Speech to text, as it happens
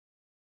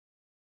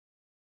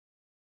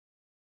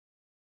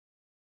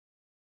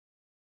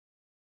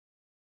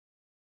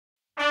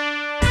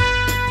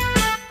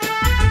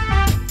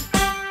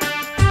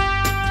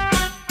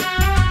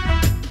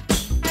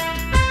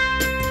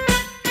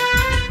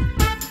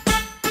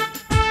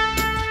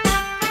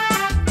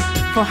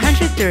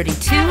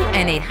432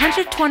 and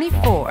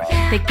 824.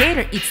 The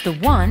gator eats the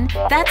one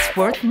that's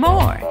worth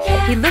more.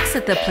 He looks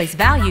at the place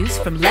values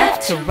from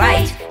left to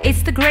right.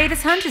 It's the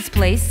greatest hundreds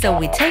place, so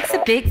he takes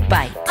a big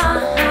bite.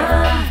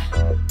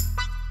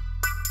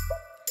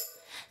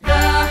 The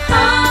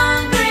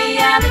hungry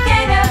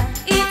alligator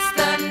eats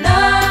the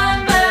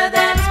number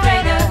that is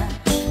greater.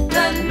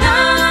 The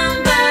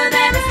number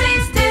that is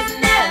least is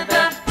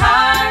never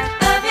part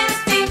of his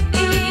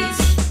feast.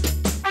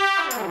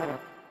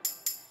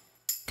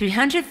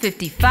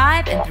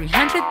 355 and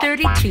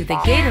 332. The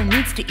gator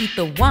needs to eat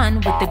the one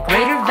with the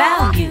greater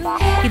value.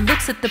 He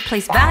looks at the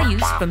place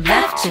values from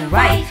left to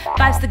right.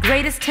 5's the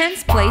greatest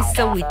tens place,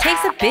 so he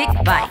takes a big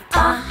bite.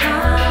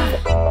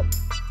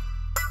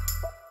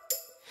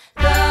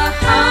 The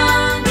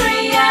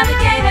hungry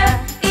alligator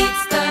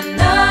eats the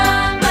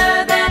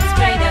number that is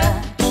greater.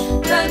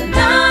 The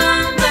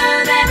number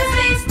that is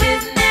least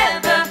is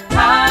never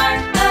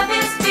part of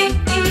his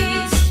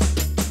feast.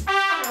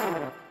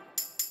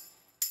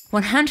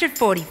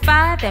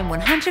 145 and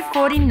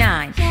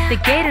 149. The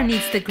gator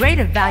needs the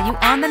greater value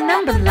on the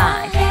number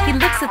line. He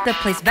looks at the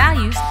place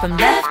values from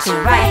left to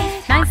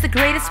right. 9's the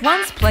greatest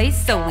ones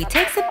place, so he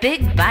takes a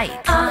big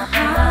bite.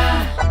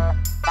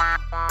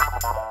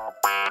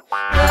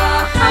 The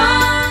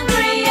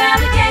hungry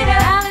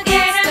alligator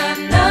eats the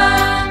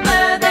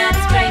number that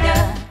is greater.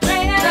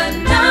 The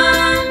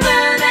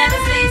number that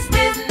is least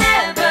is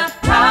never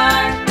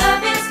part of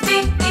his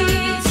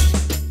feast.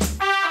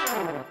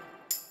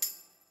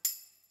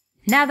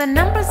 Now the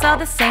numbers are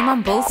the same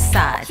on both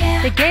sides.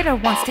 The gator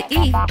wants to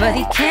eat, but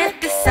he can't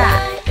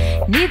decide.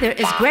 Neither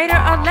is greater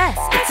or less,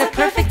 it's a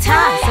perfect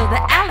tie. So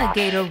the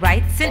alligator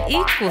writes an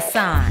equal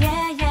sign.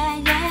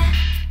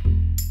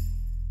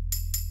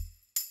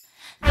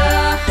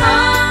 The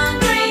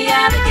hungry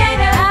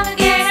alligator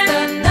eats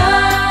the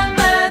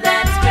number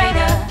that is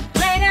greater.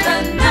 The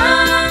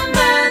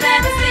number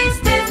that is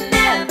least is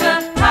never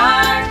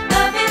part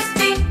of his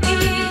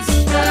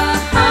feast. The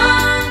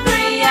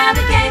hungry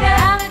alligator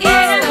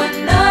eats the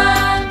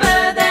number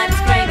that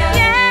is greater.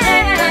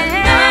 The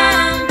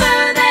number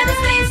that is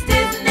least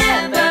is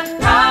never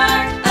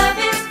part of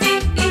his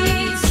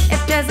feast.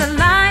 If there's a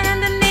line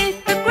underneath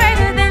the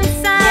greater than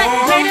sign,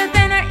 greater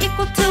than or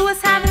equal to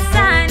us have a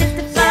sign is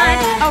defined.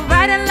 I'll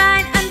write a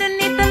line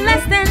underneath the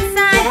less than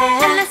sign,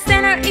 and less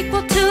than or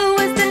equal to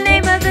is the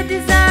name of the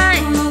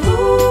design.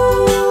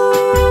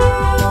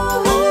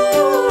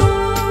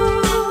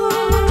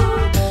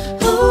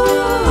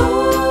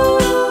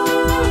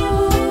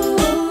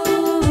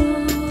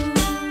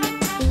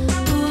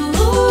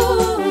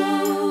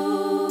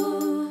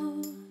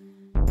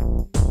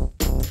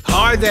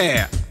 Hi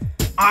there.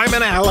 I'm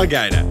an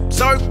alligator,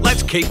 so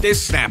let's keep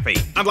this snappy.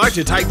 I'd like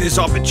to take this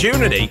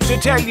opportunity to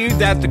tell you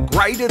that the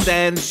greater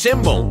than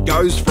symbol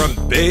goes from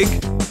big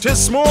to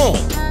small,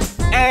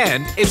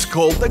 and it's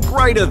called the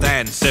greater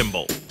than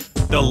symbol.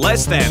 The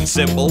less than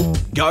symbol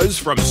goes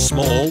from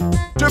small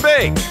to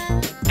big,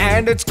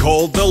 and it's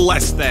called the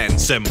less than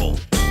symbol.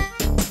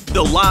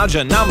 The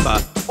larger number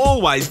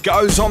always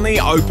goes on the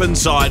open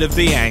side of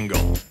the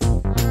angle.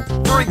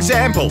 For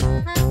example,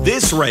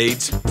 this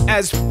reads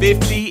as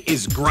 50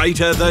 is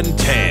greater than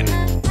 10.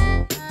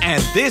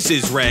 And this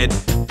is read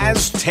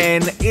as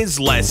 10 is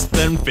less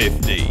than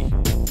 50.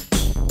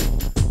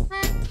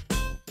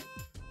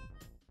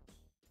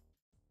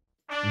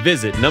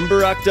 Visit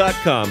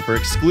Numberrock.com for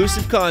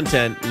exclusive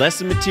content,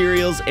 lesson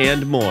materials,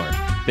 and more.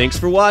 Thanks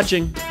for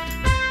watching.